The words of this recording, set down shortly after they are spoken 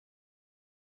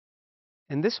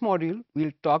In this module,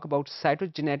 we'll talk about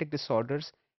cytogenetic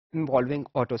disorders involving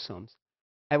autosomes.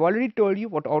 I've already told you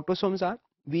what autosomes are.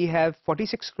 We have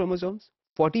 46 chromosomes.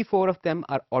 44 of them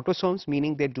are autosomes,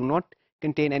 meaning they do not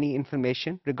contain any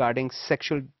information regarding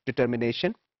sexual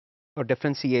determination or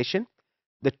differentiation.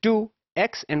 The two,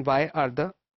 X and Y, are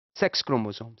the sex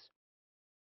chromosomes.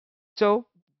 So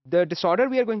the disorder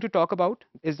we are going to talk about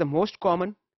is the most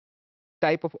common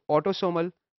type of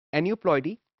autosomal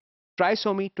aneuploidy,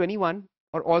 trisomy 21,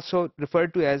 or also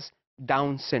referred to as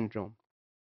Down syndrome.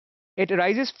 It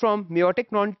arises from meiotic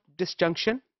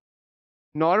non-disjunction.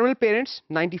 Normal parents,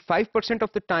 95%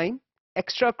 of the time,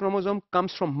 extra chromosome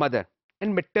comes from mother,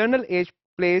 and maternal age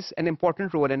plays an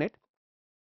important role in it.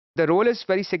 The role is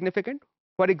very significant.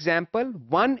 For example,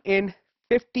 1 in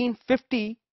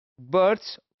 1550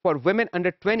 births for women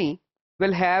under 20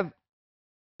 will have,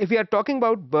 if we are talking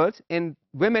about births in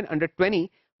women under 20,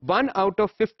 1 out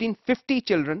of 1550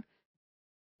 children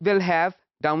will have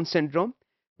Down syndrome,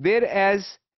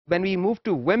 whereas when we move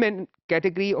to women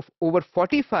category of over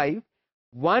 45,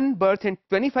 1 birth in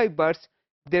 25 births,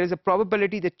 there is a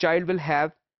probability the child will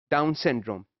have Down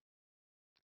syndrome.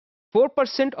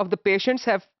 4% of the patients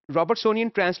have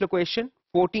Robertsonian translocation,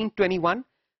 14-21.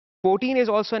 14 is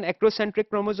also an acrocentric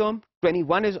chromosome,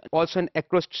 21 is also an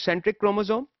acrocentric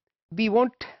chromosome. We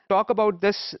won't talk about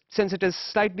this since it is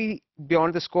slightly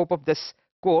beyond the scope of this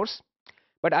course,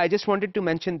 but I just wanted to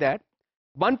mention that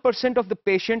 1% of the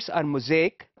patients are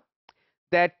mosaic.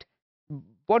 That,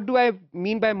 what do I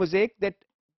mean by mosaic? That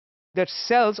their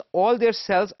cells, all their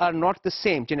cells are not the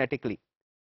same genetically.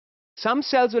 Some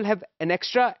cells will have an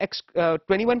extra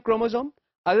 21 chromosome,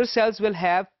 other cells will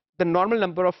have the normal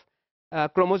number of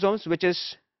chromosomes, which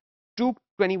is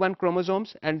 221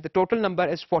 chromosomes, and the total number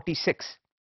is 46.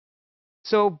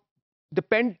 So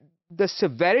the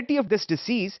severity of this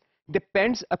disease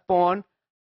depends upon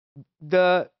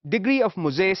the degree of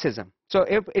mosaicism. So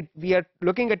if we are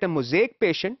looking at a mosaic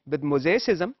patient with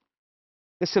mosaicism,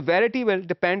 the severity will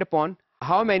depend upon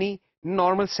how many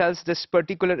normal cells this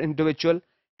particular individual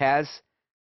has.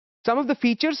 Some of the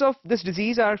features of this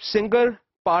disease are single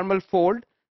palmar fold.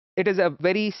 It is a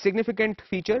very significant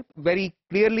feature, very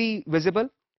clearly visible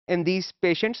in these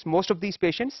patients, most of these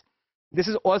patients. This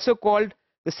is also called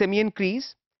the simian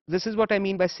crease. This is what I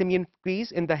mean by simian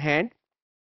crease in the hand.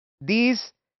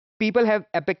 These people have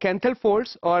apicanthal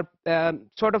folds, or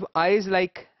sort of eyes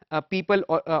like people,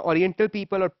 or oriental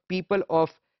people, or people of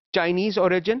Chinese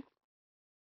origin.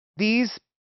 These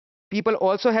people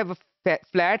also have a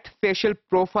flat facial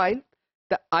profile.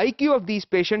 The IQ of these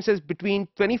patients is between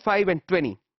 25 and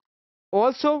 20.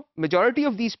 Also, majority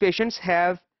of these patients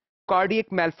have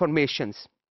cardiac malformations.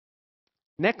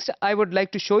 Next, I would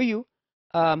like to show you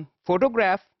a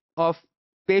photograph of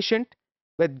patient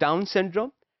with Down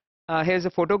syndrome. Here's a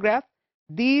photograph.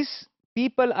 These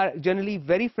people are generally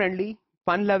very friendly,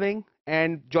 fun-loving,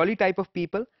 and jolly type of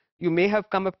people. You may have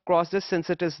come across this since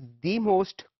it is the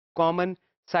most common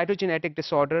cytogenetic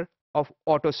disorder of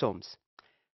autosomes.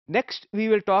 Next, we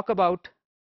will talk about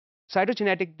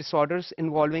cytogenetic disorders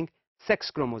involving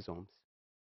sex chromosomes.